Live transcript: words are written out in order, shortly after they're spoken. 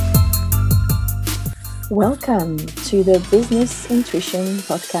Welcome to the Business Intuition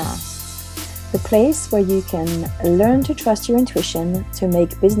Podcast, the place where you can learn to trust your intuition to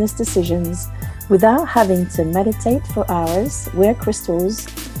make business decisions without having to meditate for hours, wear crystals,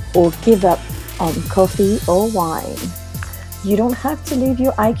 or give up on coffee or wine. You don't have to leave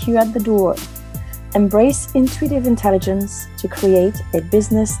your IQ at the door. Embrace intuitive intelligence to create a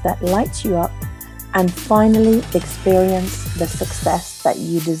business that lights you up and finally experience the success that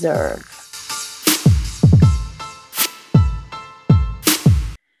you deserve.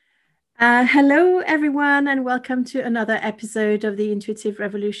 Hello, everyone, and welcome to another episode of the Intuitive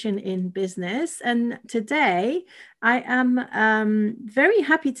Revolution in Business. And today I am very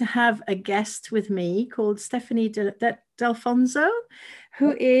happy to have a guest with me called Stephanie D'Alfonso,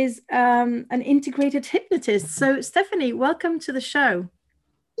 who is an integrated hypnotist. So, Stephanie, welcome to the show.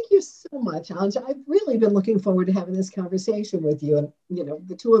 Thank you so much, Anja. I've really been looking forward to having this conversation with you. And,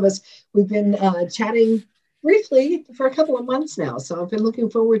 the two of us, we've been chatting briefly for a couple of months now. So I've been looking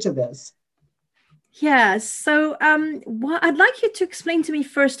forward to this. Yeah. So I'd like you to explain to me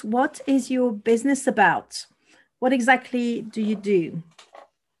first, what is your business about? What exactly do you do?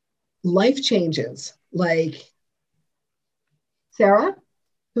 Life changes, like Sarah,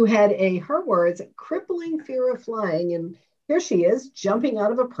 who had her words, crippling fear of flying. And here she is jumping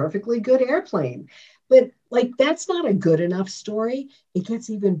out of a perfectly good airplane. But that's not a good enough story. It gets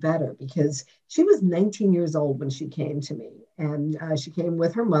even better because she was 19 years old when she came to me. And she came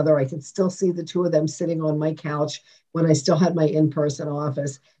with her mother. I can still see the two of them sitting on my couch when I still had my in-person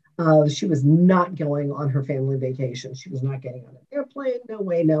office. She was not going on her family vacation. She was not getting on an airplane. No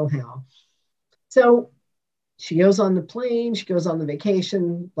way, no how. So she goes on the plane. She goes on the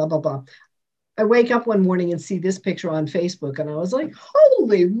vacation, blah, blah, blah. I wake up one morning and see this picture on Facebook and I was like,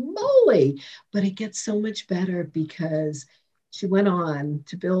 holy moly. But it gets so much better because she went on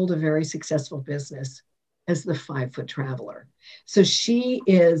to build a very successful business as the 5-foot traveler. So she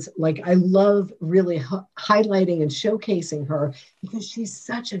is I love really highlighting and showcasing her because she's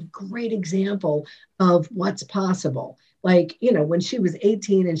such a great example of what's possible. When she was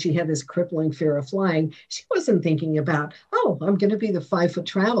 18 and she had this crippling fear of flying, she wasn't thinking about, oh, I'm going to be the 5-foot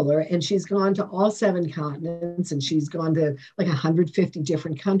traveler. And she's gone to all 7 continents and she's gone to 150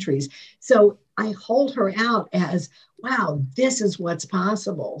 different countries. So I hold her out as, wow, this is what's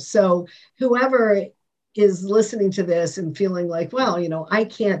possible. So whoever is listening to this and feeling like, well, I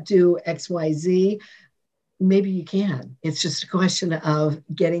can't do X, Y, Z, maybe you can. It's just a question of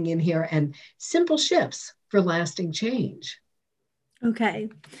getting in here and simple shifts for lasting change. Okay.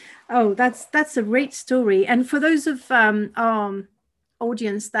 Oh, that's a great story. And for those of our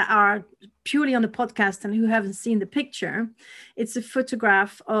audience that are purely on the podcast and who haven't seen the picture, it's a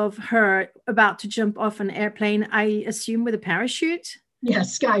photograph of her about to jump off an airplane, I assume with a parachute. Yeah,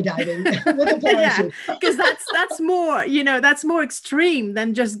 skydiving with a parachute. Yeah, because that's more, that's more extreme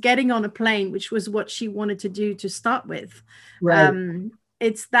than just getting on a plane, which was what she wanted to do to start with. Right.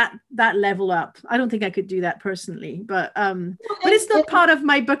 It's that level up. I don't think I could do that personally, but it's not part of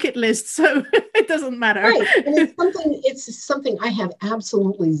my bucket list, so it doesn't matter. Right. And it's something I have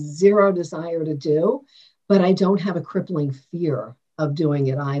absolutely zero desire to do, but I don't have a crippling fear of doing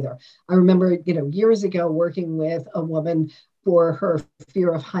it either. I remember, years ago working with a woman for her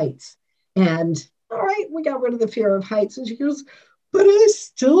fear of heights. And all right, we got rid of the fear of heights. And she goes, but I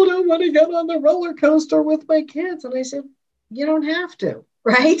still don't want to get on the roller coaster with my kids. And I said, you don't have to,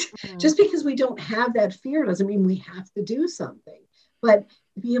 right? Mm-hmm. Just because we don't have that fear doesn't mean we have to do something. But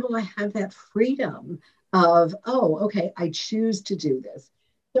to be able to have that freedom of, oh, okay, I choose to do this.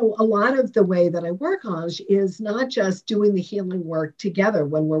 So a lot of the way that I work on is not just doing the healing work together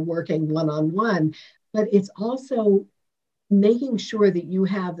when we're working one-on-one, but it's also making sure that you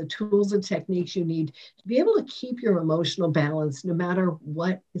have the tools and techniques you need to be able to keep your emotional balance no matter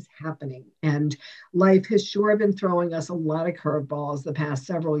what is happening. And life has sure been throwing us a lot of curveballs the past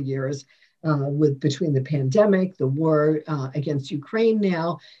several years between the pandemic, the war against Ukraine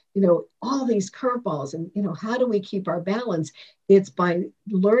now, all these curveballs. And, how do we keep our balance? It's by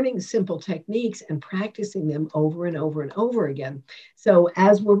learning simple techniques and practicing them over and over and over again. So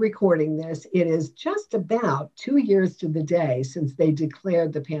as we're recording this, it is just about 2 years to the day since they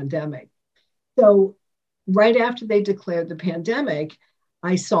declared the pandemic. So right after they declared the pandemic,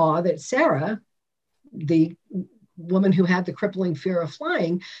 I saw that Sarah, the woman who had the crippling fear of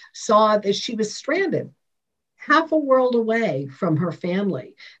flying, saw that she was stranded half a world away from her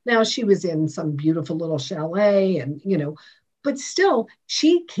family. Now she was in some beautiful little chalet and, but still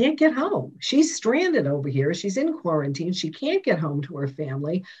she can't get home. She's stranded over here. She's in quarantine. She can't get home to her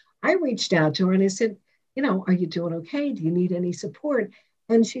family. I reached out to her and I said, are you doing okay? Do you need any support?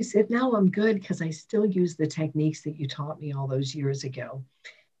 And she said, no, I'm good because I still use the techniques that you taught me all those years ago.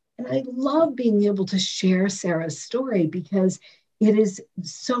 And I love being able to share Sarah's story because it is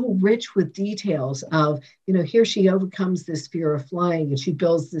so rich with details of, here she overcomes this fear of flying and she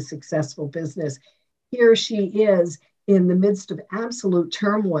builds this successful business. Here she is in the midst of absolute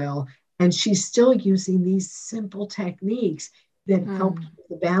turmoil, and she's still using these simple techniques that help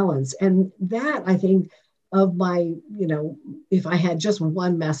the balance. And that, I think, of my, if I had just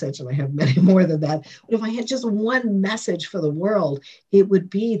one message, and I have many more than that, but if I had just one message for the world, it would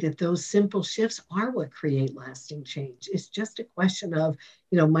be that those simple shifts are what create lasting change. It's just a question of,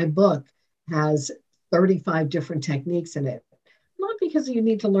 my book has 35 different techniques in it. Not because you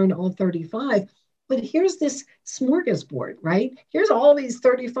need to learn all 35, but here's this smorgasbord, right? Here's all these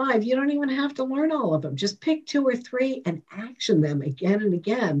 35. You don't even have to learn all of them. Just pick 2 or 3 and action them again and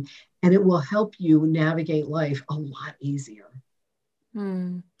again. And it will help you navigate life a lot easier.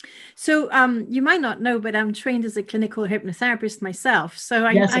 So you might not know, but I'm trained as a clinical hypnotherapist myself. So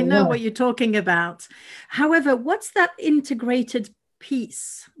I know what you're talking about. However, what's that integrated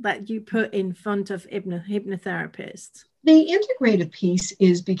piece that you put in front of hypnotherapists? The integrative piece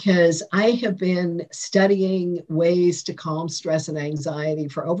is because I have been studying ways to calm stress and anxiety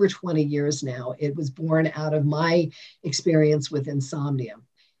for over 20 years now. It was born out of my experience with insomnia.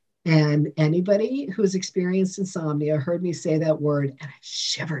 And anybody who's experienced insomnia heard me say that word, and a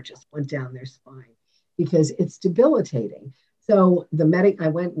shiver just went down their spine because it's debilitating. So I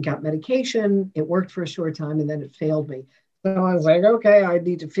went and got medication. It worked for a short time, and then it failed me. So I was like, okay, I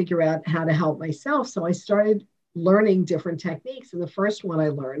need to figure out how to help myself. So I started learning different techniques. And the first one I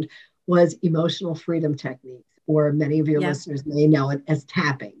learned was emotional freedom techniques, or many of your listeners may know it as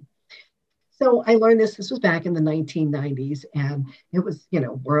tapping. So I learned this was back in the 1990s, and it was,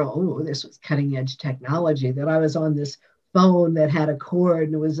 this was cutting edge technology, that I was on this phone that had a cord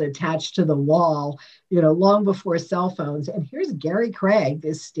and was attached to the wall, long before cell phones. And here's Gary Craig,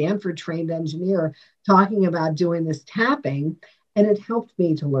 this Stanford trained engineer, talking about doing this tapping. And it helped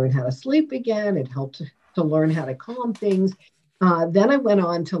me to learn how to sleep again. It helped to learn how to calm things. Then I went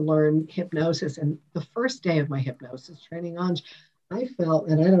on to learn hypnosis. And the first day of my hypnosis training, Anj, I felt,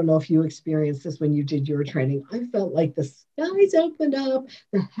 and I don't know if you experienced this when you did your training, I felt like the skies opened up,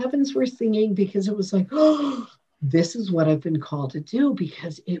 the heavens were singing, because it was like, oh, this is what I've been called to do,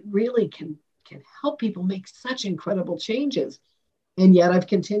 because it really can help people make such incredible changes. And yet I've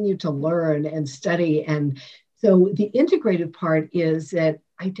continued to learn and study. And so the integrative part is that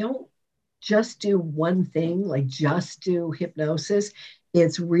I don't just do one thing, like just do hypnosis.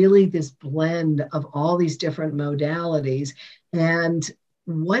 It's really this blend of all these different modalities and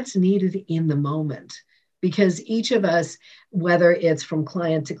what's needed in the moment. Because each of us, whether it's from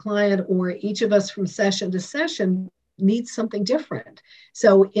client to client or each of us from session to session, needs something different.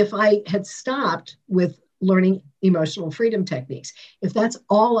 So if I had stopped with learning emotional freedom techniques, if that's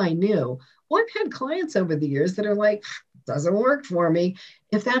all I knew, well, I've had clients over the years that are like, doesn't work for me.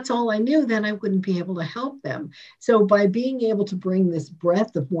 If that's all I knew, then I wouldn't be able to help them. So by being able to bring this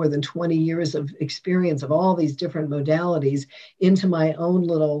breadth of more than 20 years of experience of all these different modalities into my own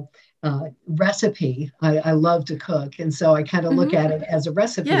little recipe, I love to cook. And so I kind of look at it as a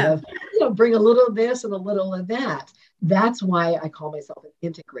recipe of, bring a little of this and a little of that. That's why I call myself an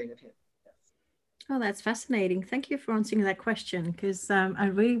integrative hypnotist. Oh, that's fascinating. Thank you for answering that question, because I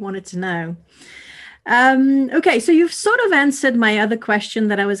really wanted to know. Okay, so you've sort of answered my other question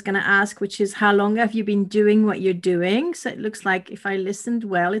that I was going to ask, which is how long have you been doing what you're doing? So it looks like, if I listened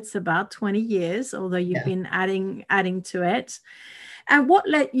well, it's about 20 years, although you've been adding to it. And what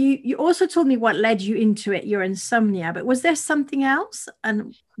led you also told me what led you into it, your insomnia, but was there something else?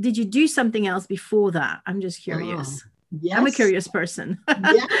 And did you do something else before that? I'm just curious. Yes. I'm a curious person.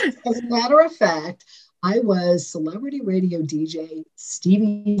 Yes, as a matter of fact, I was celebrity radio DJ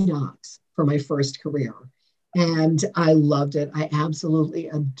Stevie Nicks for my first career. And I loved it. I absolutely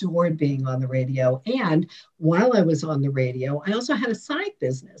adored being on the radio. And while I was on the radio, I also had a side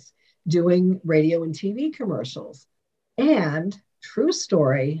business doing radio and TV commercials. And true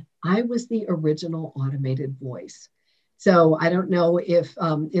story, I was the original automated voice. So I don't know if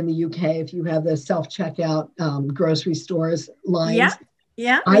in the UK, if you have the self-checkout grocery stores lines.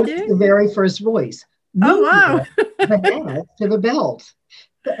 Yeah, I do. was the very first voice. Oh, wow. The head to the belt.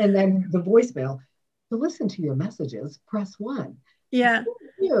 And then the voicemail. To listen to your messages, press 1. Yeah.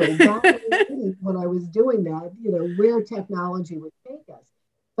 When I was doing that, where technology would take us.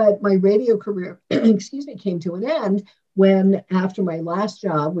 But my radio career, came to an end when, after my last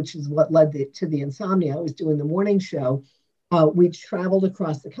job, which is what led to the insomnia, I was doing the morning show. We traveled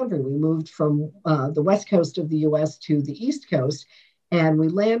across the country. We moved from the West Coast of the US to the East Coast. And we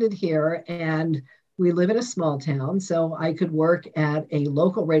landed here, and we live in a small town. So I could work at a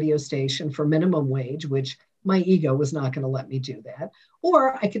local radio station for minimum wage, which my ego was not going to let me do that.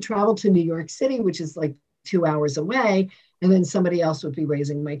 Or I could travel to New York City, which is like 2 hours away, and then somebody else would be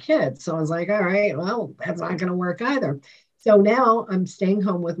raising my kids. So I was like, all right, well, that's not going to work either. So now I'm staying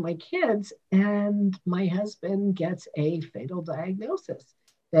home with my kids, and my husband gets a fatal diagnosis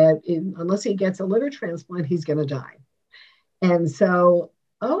that unless he gets a liver transplant, he's going to die. And so,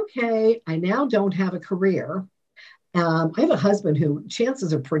 okay, I now don't have a career. I have a husband who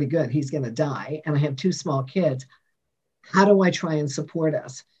chances are pretty good he's going to die, and I have two small kids. How do I try and support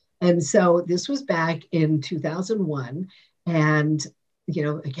us? And so this was back in 2001. And,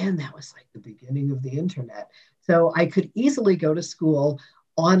 again, that was like the beginning of the internet. So I could easily go to school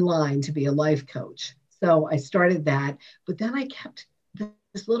online to be a life coach. So I started that, but then I kept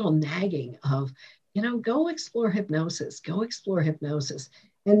this little nagging of, go explore hypnosis, go explore hypnosis.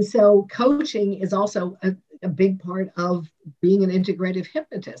 And so coaching is also a big part of being an integrative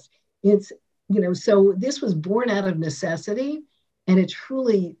hypnotist. It's, so this was born out of necessity, and it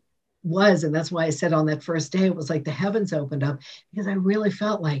truly was. And that's why I said on that first day, it was like the heavens opened up, because I really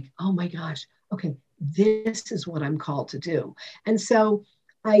felt like, oh my gosh, okay, this is what I'm called to do. And so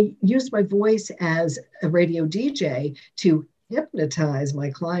I used my voice as a radio DJ to hypnotize my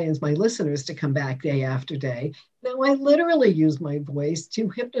clients, my listeners, to come back day after day. Now I literally use my voice to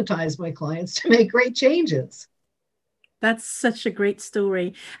hypnotize my clients to make great changes. That's such a great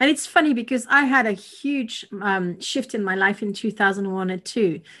story. And it's funny because I had a huge shift in my life in 2001 and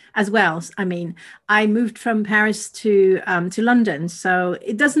 2 as well. I mean, I moved from Paris to London. So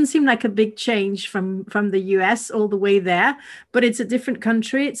it doesn't seem like a big change from the US all the way there, but it's a different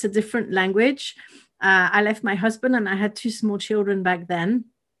country. It's a different language. I left my husband and I had two small children back then.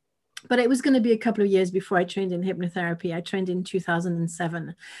 But it was going to be a couple of years before I trained in hypnotherapy. I trained in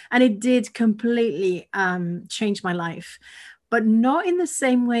 2007, and it did completely change my life, but not in the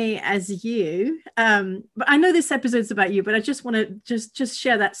same way as you. But I know this episode's about you, but I just want to just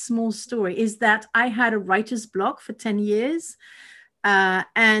share that small story, is that I had a writer's block for 10 years.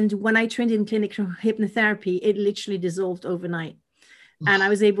 And when I trained in clinical hypnotherapy, it literally dissolved overnight. And I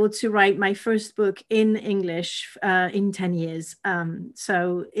was able to write my first book in English in 10 years.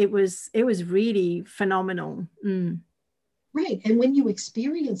 So it was really phenomenal. Right. And when you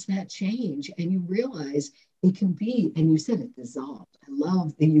experience that change and you realize it can be, and you said it dissolved. I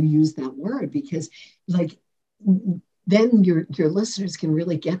love that you use that word, because like then your listeners can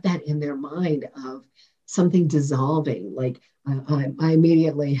really get that in their mind of something dissolving. Like I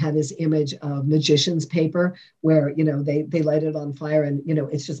immediately had this image of magician's paper where, they light it on fire and,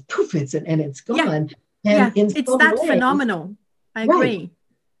 it's just poof, it's gone. Yeah. And it's that ways, phenomenal. I agree. Right,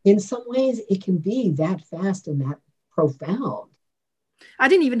 in some ways it can be that fast and that profound. I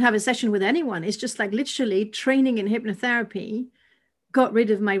didn't even have a session with anyone. It's just like literally training in hypnotherapy got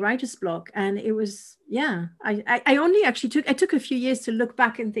rid of my writer's block. And it was, I only actually took a few years to look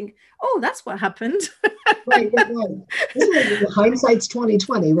back and think, oh, that's what happened. Right. Hindsight's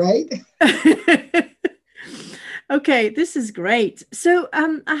 2020, right? Okay, this is great. So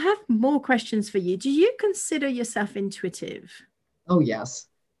I have more questions for you. Do you consider yourself intuitive? Oh, yes.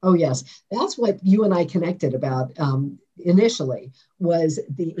 That's what you and I connected about initially, was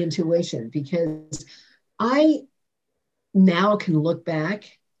the intuition, because I now can look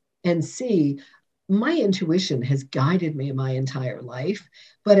back and see my intuition has guided me my entire life.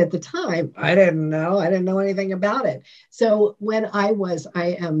 But at the time, I didn't know anything about it. So when I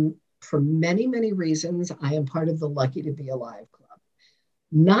am, for many, many reasons, I am part of the Lucky to Be Alive Club.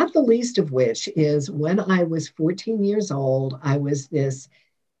 Not the least of which is when I was 14 years old, I was this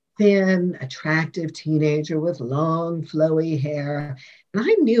thin, attractive teenager with long, flowy hair. And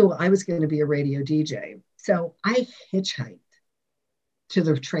I knew I was going to be a radio DJ. So I hitchhiked to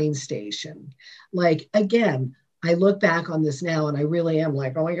the train station. Like, again, I look back on this now and I really am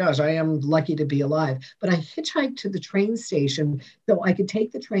like, oh my gosh, I am lucky to be alive. But I hitchhiked to the train station so I could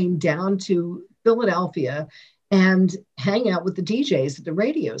take the train down to Philadelphia and hang out with the DJs at the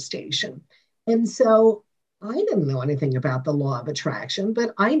radio station. And so I didn't know anything about the law of attraction,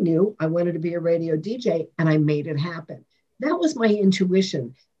 but I knew I wanted to be a radio DJ, and I made it happen. That was my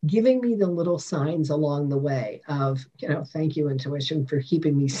intuition, giving me the little signs along the way of, thank you, intuition, for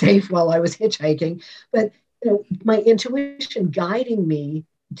keeping me safe while I was hitchhiking. But, my intuition guiding me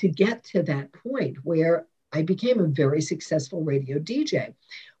to get to that point where I became a very successful radio DJ.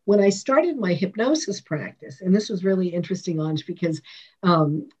 When I started my hypnosis practice, and this was really interesting, Anj, because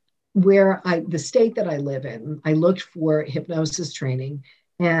the state that I live in, I looked for hypnosis training,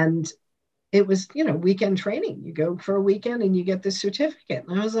 and it was, weekend training. You go for a weekend and you get this certificate.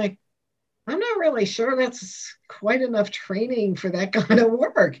 And I was like, I'm not really sure that's quite enough training for that kind of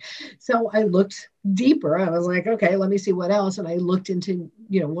work. So I looked deeper. I was like, okay, let me see what else. And I looked into,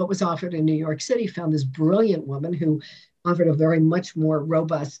 what was offered in New York City, found this brilliant woman who offered a very much more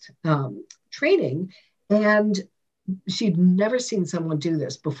robust training. And she'd never seen someone do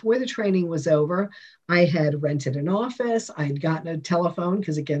this. Before the training was over, I had rented an office. I had gotten a telephone,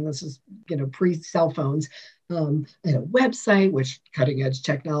 because again, this is, pre-cell phones. And a website, which cutting edge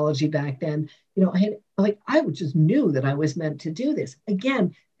technology back then, I just knew that I was meant to do this.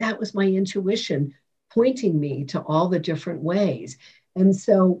 Again, that was my intuition pointing me to all the different ways. And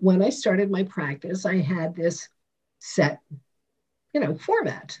so when I started my practice, I had this set,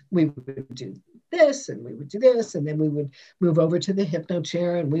 format. We would do this and we would do this, and then we would move over to the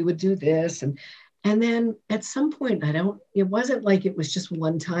HypnoChair and we would do this. And then at some point, it wasn't like it was just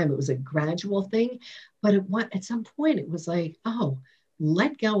one time, it was a gradual thing, but at some point it was like, oh,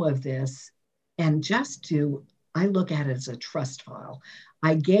 let go of this and I look at it as a trust file.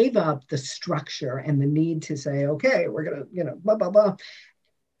 I gave up the structure and the need to say, okay, we're going to, blah, blah, blah.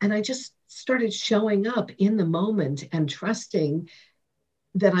 And I just started showing up in the moment and trusting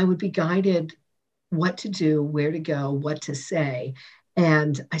that I would be guided what to do, where to go, what to say.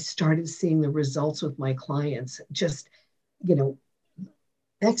 And I started seeing the results with my clients just,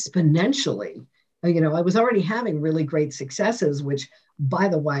 exponentially. I was already having really great successes, which, by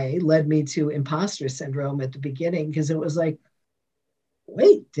the way, led me to imposter syndrome at the beginning, because it was like,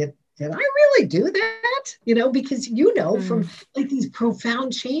 wait, did I really do that? Because from like these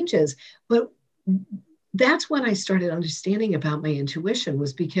profound changes. But that's when I started understanding about my intuition,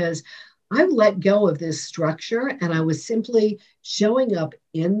 was because I let go of this structure and I was simply showing up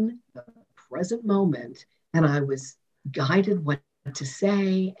in the present moment, and I was guided what to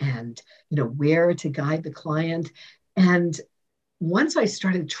say and, where to guide the client. And once I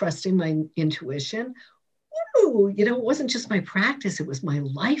started trusting my intuition, it wasn't just my practice, it was my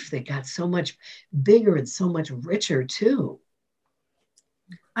life that got so much bigger and so much richer too.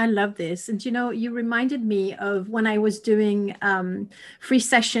 I love this. And, you reminded me of when I was doing free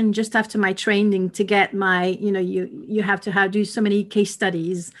session just after my training to get my, you have to do so many case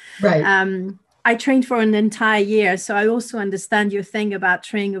studies. Right. I trained for an entire year. So I also understand your thing about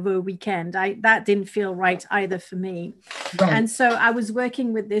training over a weekend. That didn't feel right either for me. Right. And so I was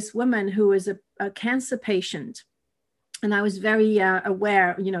working with this woman who was a cancer patient. And I was very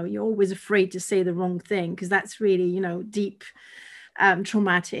aware, you're always afraid to say the wrong thing, because that's really, deep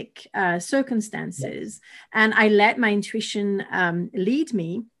traumatic circumstances. Yes. And I let my intuition lead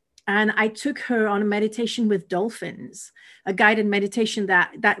me. And I took her on a meditation with dolphins, a guided meditation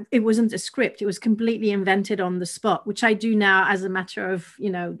that it wasn't a script. It was completely invented on the spot, which I do now as a matter of,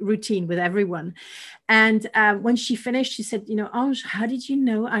 routine with everyone. And when she finished, she said, Ange, how did you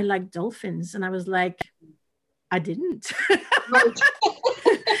know I like dolphins? And I was like, I didn't.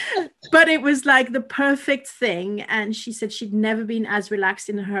 But it was like the perfect thing. And she said she'd never been as relaxed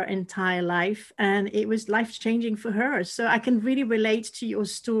in her entire life. And it was life-changing for her. So I can really relate to your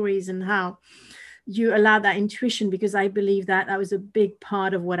stories and how you allow that intuition, because I believe that was a big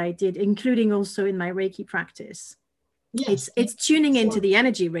part of what I did, including also in my Reiki practice. Yes. It's tuning into the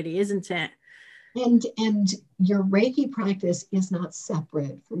energy, really, isn't it? And your Reiki practice is not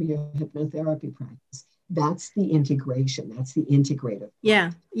separate from your hypnotherapy practice. That's the integration. That's the integrative.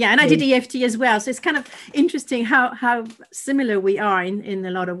 Yeah. And I did EFT as well. So it's kind of interesting how similar we are in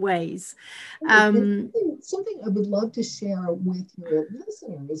a lot of ways. Something I would love to share with your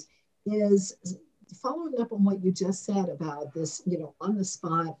listeners is following up on what you just said about this, on the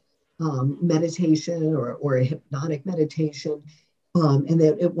spot meditation or a hypnotic meditation, and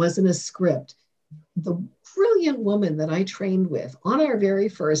that it wasn't a script. The brilliant woman that I trained with on our very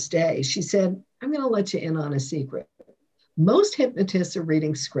first day, she said, I'm going to let you in on a secret. Most hypnotists are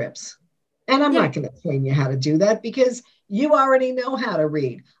reading scripts. And I'm not going to train you how to do that, because you already know how to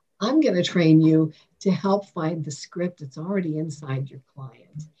read. I'm going to train you to help find the script that's already inside your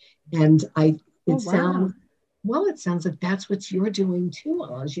client. And it sounds like that's what you're doing too,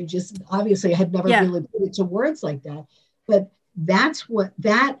 Ange. You just, obviously I had never really put it to words like that, but that's what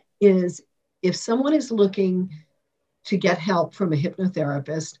that is. If someone is looking to get help from a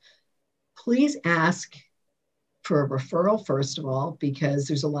hypnotherapist, please ask for a referral, first of all, because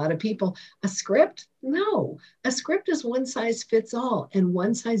there's a lot of people. A script? No. A script is one size fits all, and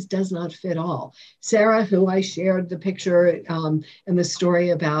one size does not fit all. Sarah, who I shared the picture and the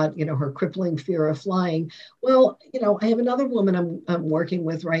story about, her crippling fear of flying. Well, I have another woman I'm working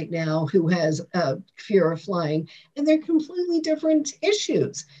with right now who has a fear of flying, and they're completely different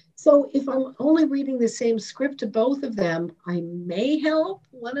issues. So if I'm only reading the same script to both of them, I may help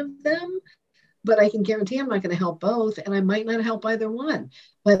one of them, but I can guarantee I'm not going to help both, and I might not help either one.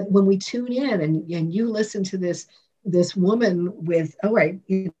 But when we tune in and you listen to this woman with, all right,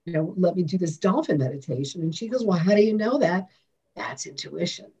 let me do this dolphin meditation. And she goes, well, how do you know that? That's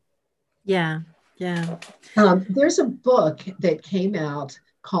intuition. Yeah. Yeah. There's a book that came out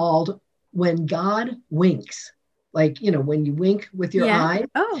called When God Winks, like, when you wink with your eye.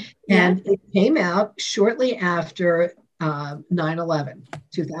 Oh, and it came out shortly after 9/11,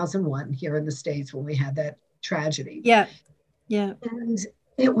 2001, here in the States, when we had that tragedy. Yeah. Yeah. And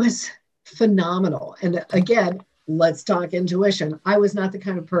it was phenomenal. And again, let's talk intuition. I was not the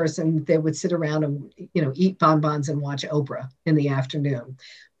kind of person that would sit around and, eat bonbons and watch Oprah in the afternoon.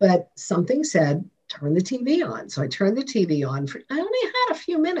 But something said, turn the TV on. So I turned the TV on. I only had a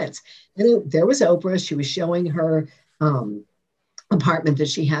few minutes. And there was Oprah. She was showing her apartment that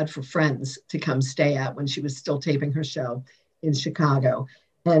she had for friends to come stay at when she was still taping her show in Chicago.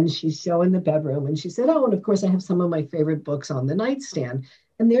 And she's showing the bedroom. And she said, oh, and of course, I have some of my favorite books on the nightstand.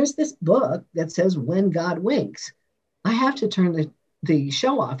 And there's this book that says When God Winks. I have to turn the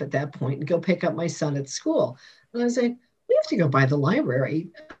show off at that point and go pick up my son at school. And I was like, we have to go by the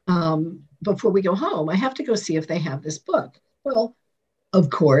library before we go home. I have to go see if they have this book. Well, of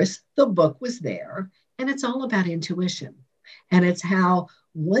course, the book was there, and it's all about intuition. And it's how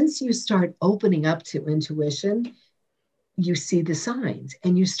once you start opening up to intuition, you see the signs,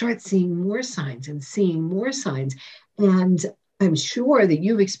 and you start seeing more signs and seeing more signs. And I'm sure that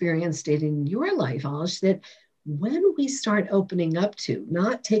you've experienced it in your life, Alice, that when we start opening up to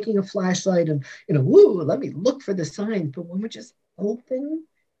not taking a flashlight and, woo, let me look for the signs, but when we're just open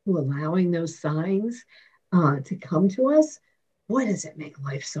to allowing those signs to come to us, boy, does it make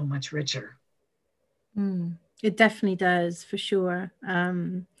life so much richer. It definitely does, for sure.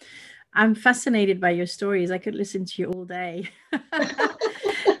 I'm fascinated by your stories. I could listen to you all day.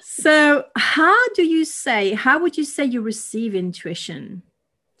 So how would you say you receive intuition,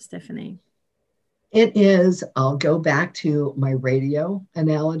 Stephanie? It is, I'll go back to my radio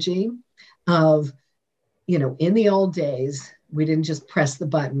analogy of, in the old days, we didn't just press the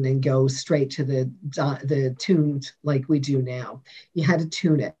button and go straight to the tunes like we do now. You had to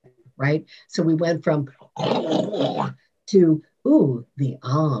tune it, right? So we went from to, the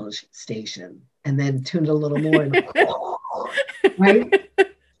Ange station, and then tuned a little more, right?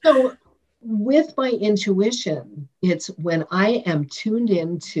 So with my intuition, it's when I am tuned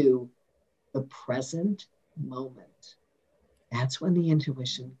into the present moment. That's when the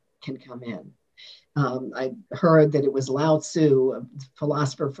intuition can come in. I heard that it was Lao Tzu, a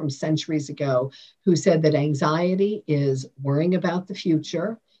philosopher from centuries ago, who said that anxiety is worrying about the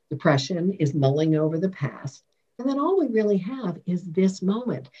future, depression is mulling over the past, and then all we really have is this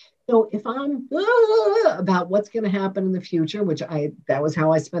moment. So if I'm about what's going to happen in the future, that was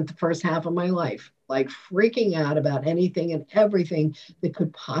how I spent the first half of my life, like freaking out about anything and everything that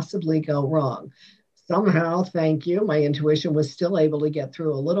could possibly go wrong. Somehow, thank you, my intuition was still able to get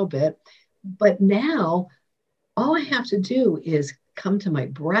through a little bit. But now, all I have to do is come to my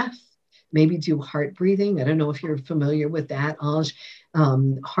breath, maybe do heart breathing. I don't know if you're familiar with that, Ange.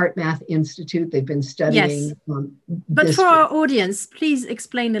 HeartMath Institute, they've been studying. Yes. But for our audience, please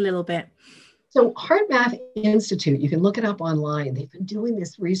explain a little bit. So HeartMath Institute, you can look it up online. They've been doing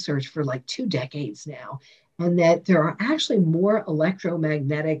this research for like 2 decades now, and that there are actually more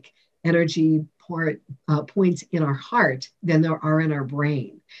electromagnetic energy points in our heart than there are in our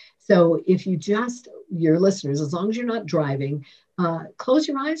brain. So if you your listeners, as long as you're not driving, close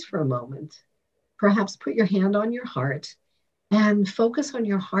your eyes for a moment, perhaps put your hand on your heart and focus on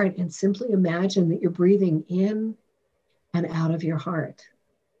your heart and simply imagine that you're breathing in and out of your heart.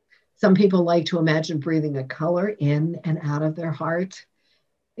 Some people like to imagine breathing a color in and out of their heart.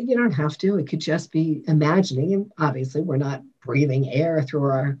 You don't have to. It could just be imagining. And obviously, we're not breathing air through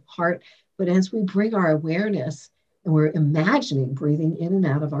our heart. But as we bring our awareness and we're imagining breathing in and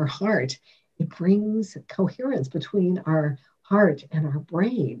out of our heart, it brings coherence between our heart and our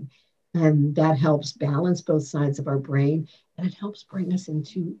brain. And that helps balance both sides of our brain. And it helps bring us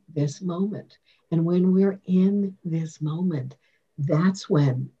into this moment. And when we're in this moment, that's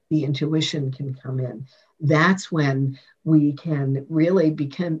when the intuition can come in. That's when we can really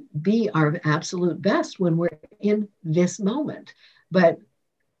be our absolute best, when we're in this moment. But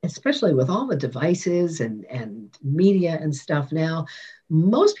especially with all the devices and media and stuff now,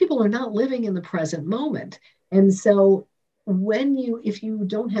 most people are not living in the present moment. And so if you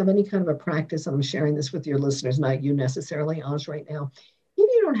don't have any kind of a practice, and I'm sharing this with your listeners, not you necessarily, Ange, right now, if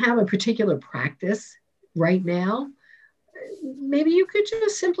you don't have a particular practice right now, maybe you could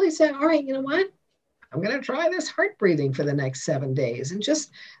just simply say, all right, you know what? I'm going to try this heart breathing for the next 7 days, and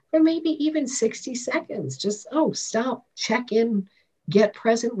just for maybe even 60 seconds, just, stop, check in, get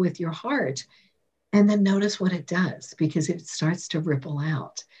present with your heart, and then notice what it does, because it starts to ripple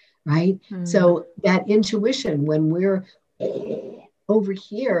out, right? So that intuition, when we're over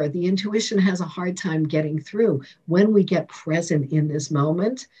here, the intuition has a hard time getting through. When we get present in this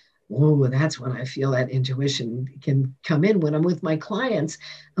moment, that's when I feel that intuition can come in. When I'm with my clients,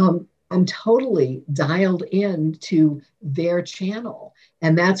 I'm totally dialed in to their channel.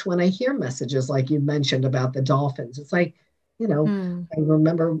 And that's when I hear messages like you mentioned about the dolphins. It's like, I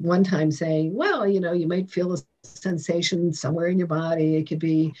remember one time saying, well, you might feel a sensation somewhere in your body. It could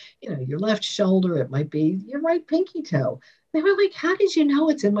be, your left shoulder. It might be your right pinky toe. They were like, how did you know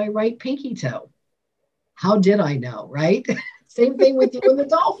it's in my right pinky toe? How did I know, right? Same thing with you and the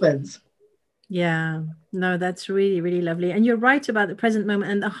dolphins. Yeah, no, that's really, really lovely. And you're right about the present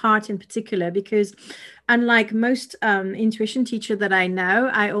moment and the heart in particular, because unlike most intuition teacher that I know,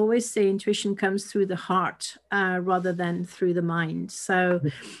 I always say intuition comes through the heart rather than through the mind. So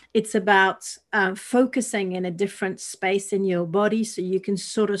it's about focusing in a different space in your body so you can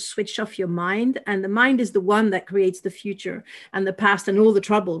sort of switch off your mind. And the mind is the one that creates the future and the past and all the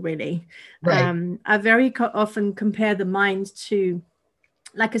trouble, really. Right. I very often compare the mind to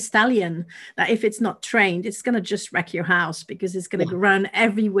like a stallion, that if it's not trained, it's going to just wreck your house, because it's going to run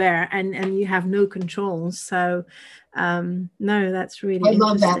everywhere and you have no control. So no, that's really I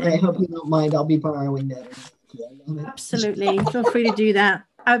love that. interesting. I hope you don't mind. I'll be borrowing that. Absolutely. Feel free to do that.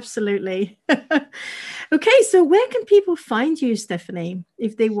 Absolutely. Okay, so where can people find you, Stephanie,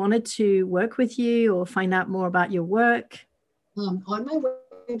 if they wanted to work with you or find out more about your work? On my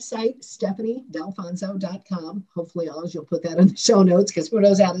website, StephanieDalfonso.com. Hopefully, you'll put that in the show notes, because who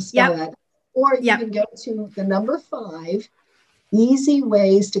knows how to spell that. Or you can go to the number 5,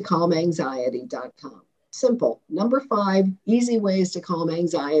 easywaystocalmanxiety.com. Simple. Number 5,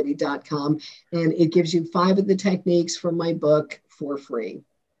 easywaystocalmanxiety.com. And it gives you 5 of the techniques from my book for free.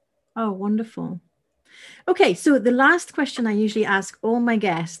 Oh, wonderful. Okay, so the last question I usually ask all my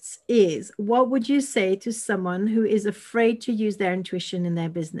guests is, what would you say to someone who is afraid to use their intuition in their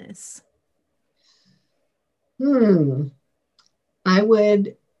business? I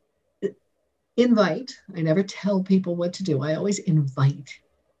would invite. I never tell people what to do. I always invite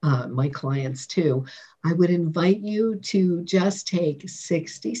my clients too. I would invite you to just take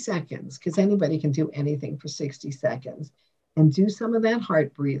 60 seconds, because anybody can do anything for 60 seconds, and do some of that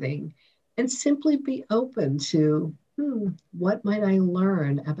heart breathing. And simply be open to, what might I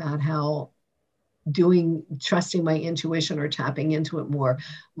learn about how trusting my intuition or tapping into it more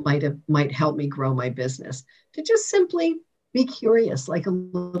might help me grow my business. To just simply be curious, like a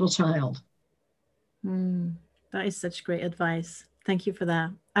little child. That is such great advice. Thank you for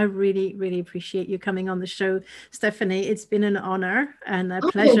that. I really, really appreciate you coming on the show, Stephanie. It's been an honor and a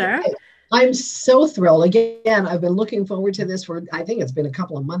pleasure. I'm so thrilled. Again, I've been looking forward to this for, I think it's been a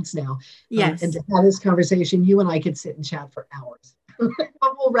couple of months now. Yes. And to have this conversation, you and I could sit and chat for hours.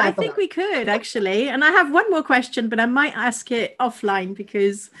 We'll wrap I think we could, actually. And I have one more question, but I might ask it offline,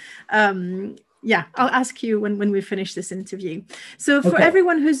 because I'll ask you when we finish this interview. So for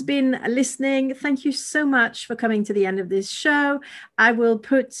everyone who's been listening, thank you so much for coming to the end of this show. I will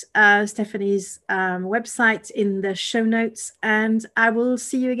put Stephanie's website in the show notes, and I will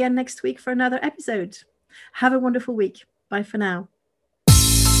see you again next week for another episode. Have a wonderful week. Bye for now.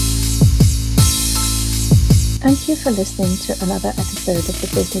 Thank you for listening to another episode of the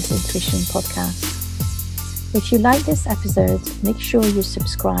Business Intuition Podcast. If you like this episode, make sure you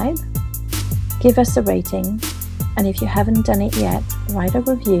subscribe, give us a rating, and if you haven't done it yet, write a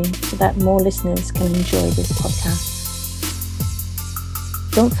review so that more listeners can enjoy this podcast.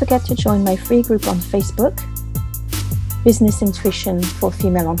 Don't forget to join my free group on Facebook, Business Intuition for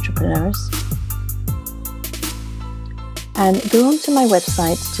Female Entrepreneurs. And go onto my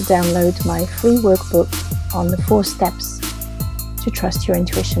website to download my free workbook on the 4 steps to trust your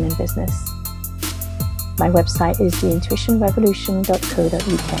intuition in business. My website is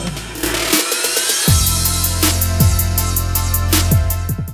theintuitionrevolution.co.uk.